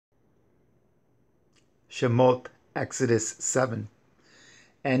Shemot, Exodus 7.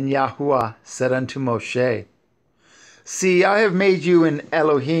 And Yahuwah said unto Moshe, See, I have made you an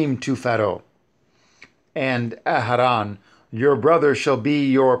Elohim to Pharaoh, and Aharon, your brother, shall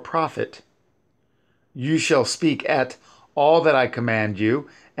be your prophet. You shall speak at all that I command you,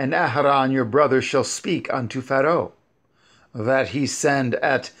 and Aharon your brother shall speak unto Pharaoh, that he send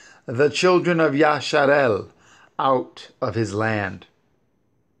at the children of Yasharel out of his land.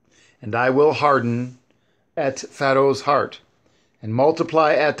 And I will harden at Pharaoh's heart, and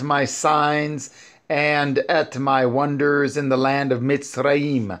multiply at my signs and at my wonders in the land of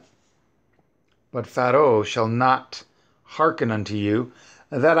Mitzrayim. But Pharaoh shall not hearken unto you,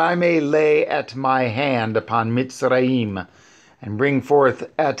 that I may lay at my hand upon Mitzrayim, and bring forth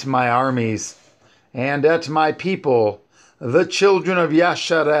at my armies, and at my people, the children of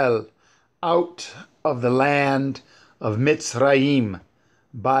Yasharel, out of the land of Mitzrayim,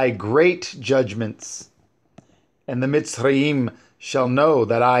 by great judgments. And the Mitzrayim shall know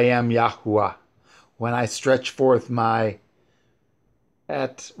that I am Yahuwah, when I stretch forth at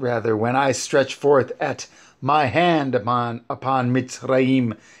my hand upon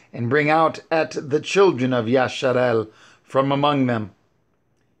Mitzrayim, and bring out at the children of Yasharel from among them.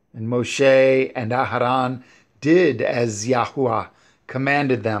 And Moshe and Aharon did as Yahuwah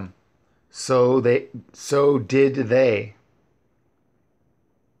commanded them, so did they.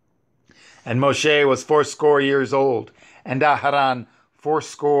 And Moshe was 80 years old, and Aharon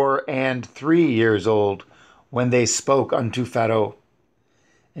 83 years old, when they spoke unto Pharaoh.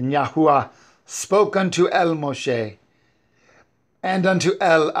 And Yahuwah spoke unto Moshe and unto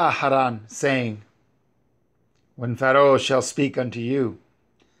Aharon, saying, When Pharaoh shall speak unto you,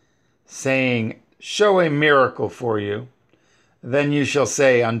 saying, Show a miracle for you, then you shall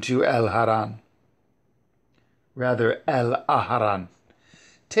say unto Aharon,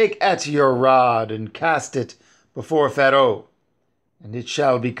 Take at your rod and cast it before Pharaoh, and it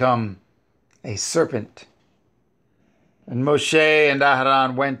shall become a serpent. And Moshe and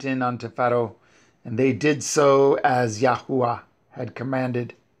Aharon went in unto Pharaoh, and they did so as Yahuwah had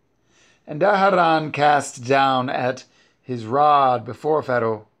commanded. And Aharon cast down at his rod before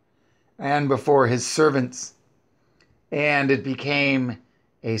Pharaoh, and before his servants, and it became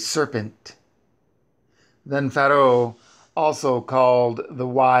a serpent. Then Pharaoh also called the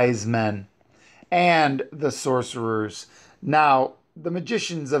wise men and the sorcerers, now the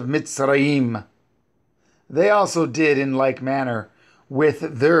magicians of Mitzrayim. They also did in like manner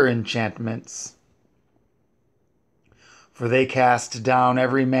with their enchantments. For they cast down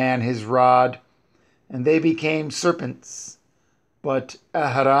every man his rod, and they became serpents. But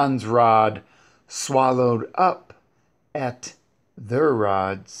Aharon's rod swallowed up at their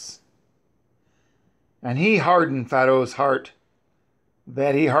rods. And he hardened Pharaoh's heart,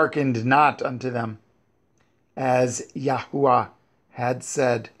 that he hearkened not unto them, as Yahuwah had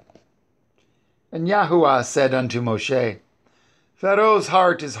said. And Yahuwah said unto Moshe, Pharaoh's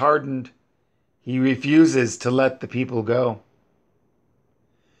heart is hardened. He refuses to let the people go.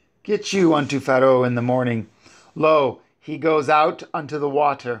 Get you unto Pharaoh in the morning. Lo, he goes out unto the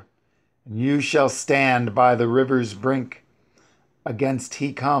water, and you shall stand by the river's brink, against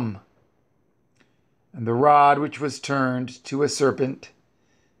he come. And the rod which was turned to a serpent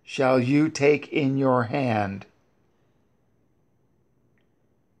shall you take in your hand.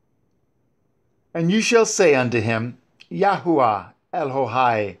 And you shall say unto him, Yahuwah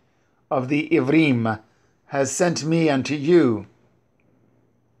Elohai of the Ivrim has sent me unto you,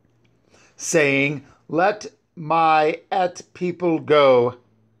 saying, Let my people go,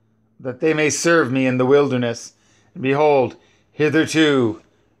 that they may serve me in the wilderness. And behold, hitherto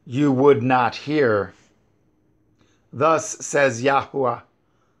you would not hear. Thus says Yahuwah,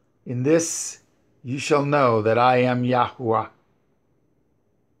 In this you shall know that I am Yahuwah.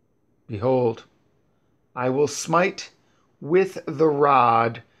 Behold, I will smite with the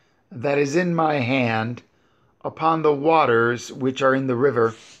rod that is in my hand upon the waters which are in the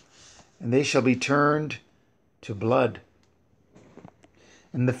river, and they shall be turned to blood.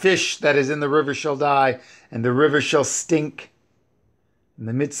 And the fish that is in the river shall die, and the river shall stink, and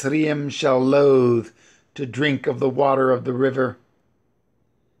the Mitzrayim shall loathe to drink of the water of the river.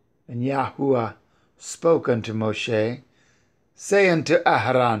 And Yahuwah spoke unto Moshe, Say unto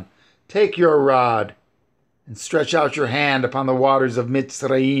Aharon, Take your rod, and stretch out your hand upon the waters of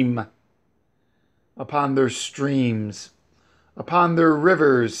Mitzrayim, upon their streams, upon their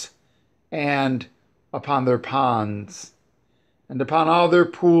rivers, and upon their ponds, and upon all their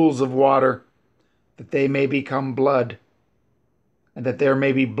pools of water, that they may become blood, and that there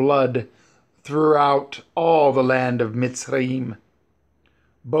may be blood throughout all the land of Mitzrayim,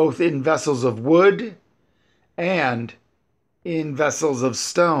 both in vessels of wood and in vessels of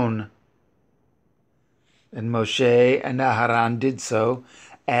stone. And Moshe and Aharon did so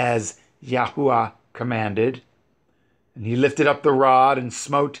as Yahuwah commanded. And he lifted up the rod and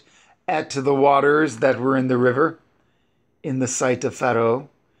smote at the waters that were in the river, in the sight of Pharaoh,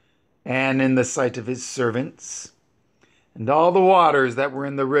 and in the sight of his servants. And all the waters that were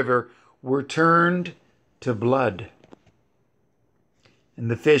in the river were turned to blood. And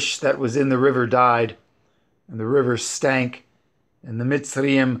the fish that was in the river died, and the river stank, and the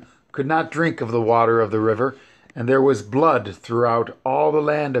Mitzrayim could not drink of the water of the river, and there was blood throughout all the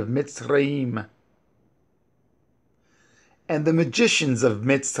land of Mitzrayim. And the magicians of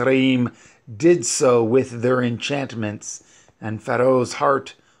Mitzrayim did so with their enchantments, and Pharaoh's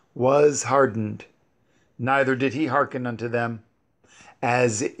heart was hardened, neither did he hearken unto them,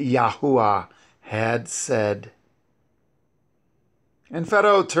 as Yahuwah had said. And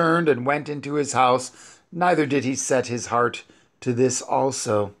Pharaoh turned and went into his house, neither did he set his heart to this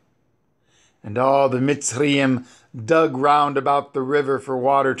also. And all the Mitzrayim dug round about the river for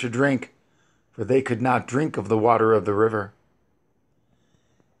water to drink, for they could not drink of the water of the river.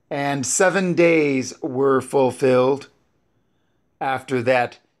 And 7 days were fulfilled after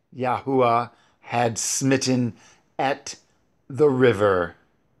that Yahuwah had smitten at the river.